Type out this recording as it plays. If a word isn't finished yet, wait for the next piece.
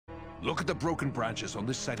Look at the broken branches on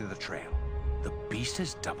this side of the trail. The beast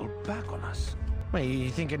has doubled back on us. Wait, you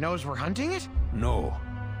think it knows we're hunting it? No,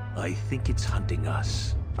 I think it's hunting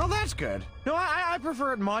us. Oh, that's good. No, I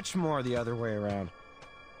prefer it much more the other way around.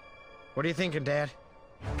 What are you thinking, Dad?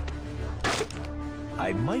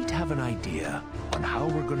 I might have an idea on how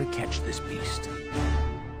we're gonna catch this beast.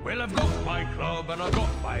 Well, I've got my club and I've got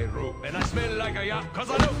my rope, and I smell like a yak 'cause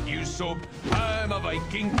I don't use soap. I'm a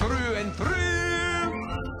Viking through and through.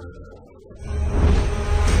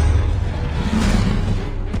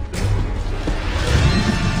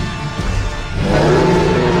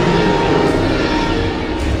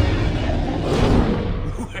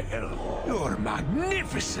 Well, you're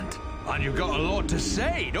magnificent, and you've got a lot to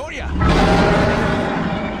say, don't you?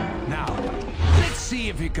 Now, let's see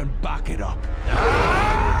if you can back it up.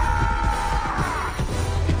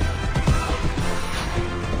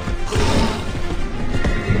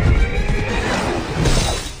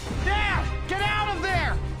 Dad, get out of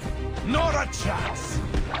there! Not a chance!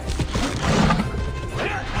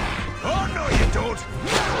 Oh, no, you don't!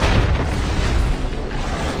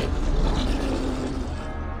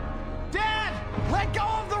 Dad, let go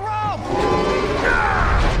of the rope!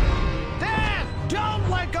 Dad, don't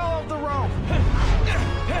let go of the rope!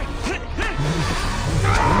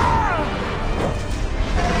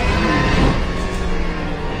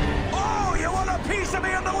 Oh, you want a piece of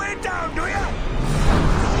me on the way down, do you?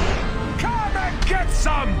 Come and get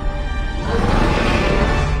some!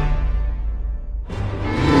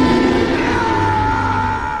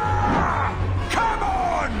 Come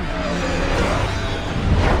on!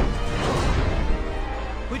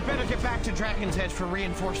 We'd better get back to Dragon's Edge for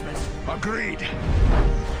reinforcements. Agreed.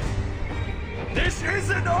 This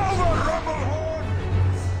isn't over, Rumble!